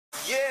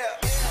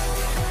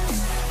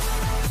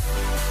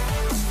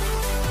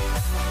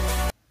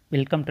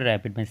Welcome to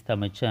Rapid Maths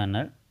Tamil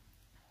channel.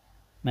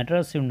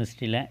 Madras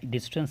University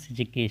Distance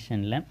Education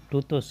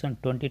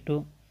 2022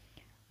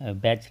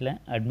 batch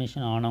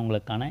admission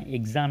ஆனவங்களுக்கான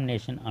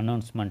examination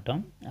announcement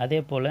அதே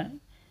போல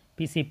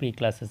PCP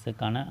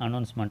classes-க்கான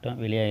announcement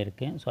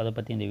வெளியாயிருக்கு. So அதை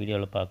பற்றி இந்த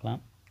வீடியோவில் பார்க்கலாம்.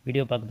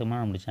 வீடியோ பார்க்கறதுக்கு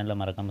முன்னாடி நம்ம சேனலை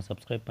மறக்காமல்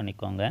சப்ஸ்கிரைப்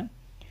பண்ணிக்கோங்க.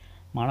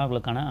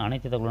 மாணவர்களுக்கான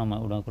அனைத்து தகவலும்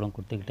நம்ம உடனுக்குடன்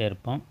கொடுத்துக்கிட்டே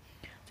இருப்போம்.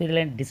 ஸோ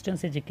இதில்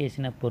டிஸ்டன்ஸ்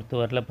எஜுகேஷனை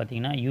பொறுத்தவரையில்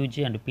பார்த்திங்கன்னா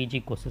யூஜி அண்ட் பிஜி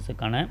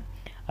கோர்சஸுக்கான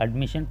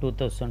அட்மிஷன்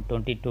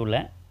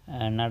 2022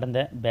 நடந்த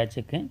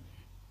பேட்சுக்கு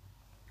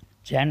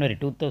ஜனவரி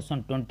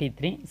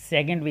 2023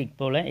 செகண்ட் வீக்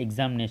போல்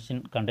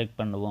எக்ஸாமினேஷன் கண்டக்ட்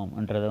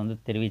பண்ணுவோம்ன்றதை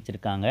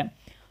தெரிவிச்சிருக்காங்க.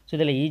 ஸோ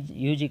இதில்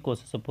யூஜி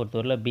கோர்சஸை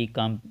பொறுத்தவரையில்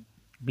BCom,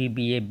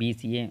 BBA,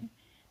 PCA,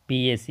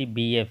 BSc,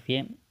 PFA,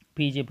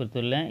 PG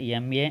பொறுத்தவரையில்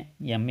MA,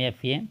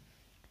 MFA,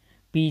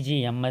 PG,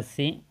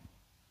 MSc,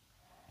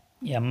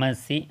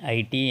 MSc,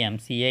 ID,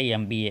 MCA,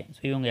 MBA.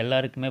 So இவங்க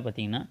எல்லாருக்குமே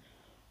பார்த்திங்கன்னா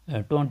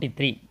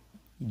 23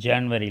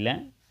 ஜனவரியில்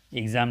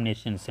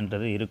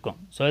எக்ஸாமினேஷன்ஸ்ன்றது இருக்கும்.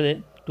 ஸோ அது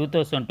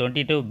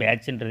 2022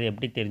 பேட்ச்ன்றது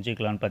எப்படி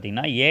தெரிஞ்சுக்கலான்னு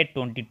பார்த்திங்கன்னா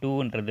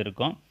A22ன்றது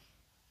இருக்கும்.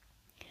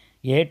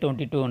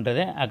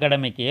 A22ன்றது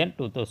academic year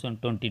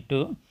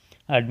 2022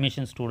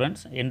 admission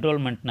students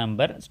enrolment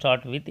number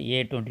start with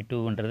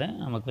A22ன்றதை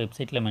நமக்கு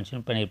வெப்சைட்டில்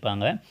மென்ஷன்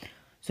பண்ணியிருப்பாங்க.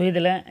 ஸோ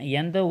இதில்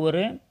எந்த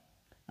ஒரு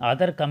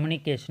அதர்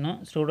கம்யூனிகேஷனும்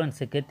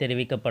ஸ்டூடெண்ட்ஸுக்கு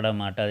தெரிவிக்கப்பட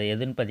மாட்டாது.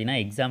 எதுன்னு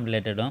பார்த்தீங்கன்னா எக்ஸாம்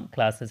ரிலேட்டடும்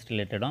கிளாஸஸ்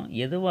ரிலேட்டடும்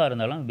எதுவாக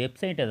இருந்தாலும்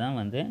வெப்சைட்டை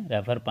தான்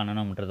ரெஃபர்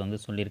பண்ணணுன்றது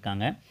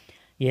சொல்லியிருக்காங்க.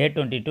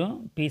 A22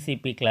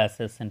 பிசிபி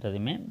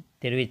கிளாஸஸ்ன்றதுமே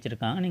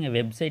தெரிவிச்சிருக்காங்க. நீங்கள்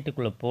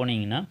வெப்சைட்டுக்குள்ளே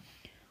போனீங்கன்னா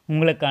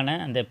உங்களுக்கான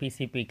அந்த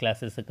பிசிபி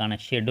கிளாஸஸுக்கான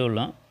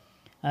ஷெடியூலும்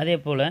அதே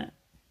போல்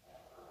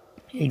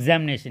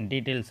எக்ஸாமினேஷன்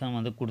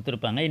டீட்டெயில்ஸும்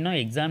கொடுத்துருப்பாங்க. இன்னும்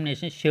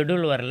எக்ஸாமினேஷன்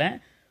ஷெடியூல் வரல,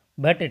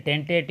 பட்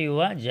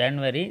டென்டேட்டிவாக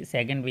ஜனவரி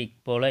செகண்ட் வீக்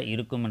போல்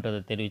இருக்கும்ன்றதை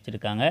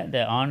தெரிவிச்சிருக்காங்க.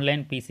 த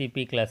online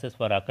PCB classes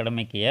for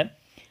academic year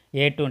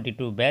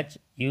A22 batch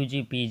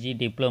UG, PG,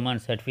 diploma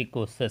and certificate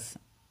courses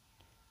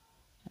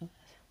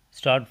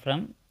start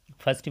from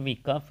first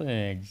week of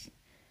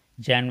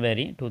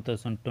ஜனவரி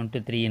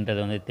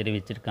 2023ன்றதை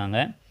தெரிவிச்சிருக்காங்க.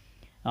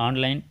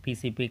 Online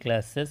PCB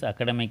classes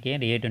academic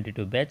year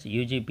A22 batch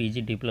UG,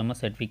 PG, diploma,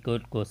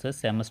 certificate courses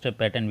semester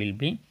pattern will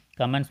be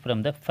comments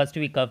from the first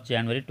week of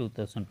January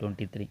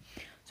 2023.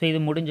 So இது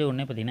முடிஞ்ச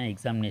உடனே பார்த்திங்கன்னா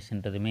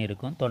எக்ஸாமினேஷன்றதுமே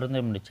இருக்கும். தொடர்ந்து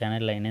நம்மளுடைய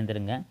சேனலில்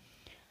இணைந்திருங்க.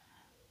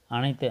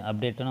 அனைத்து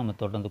அப்டேட்டும் நம்ம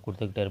தொடர்ந்து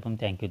கொடுத்துக்கிட்டே இருப்போம்.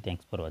 தேங்க்யூ,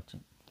 தேங்க்ஸ் ஃபார்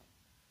வாட்சிங்.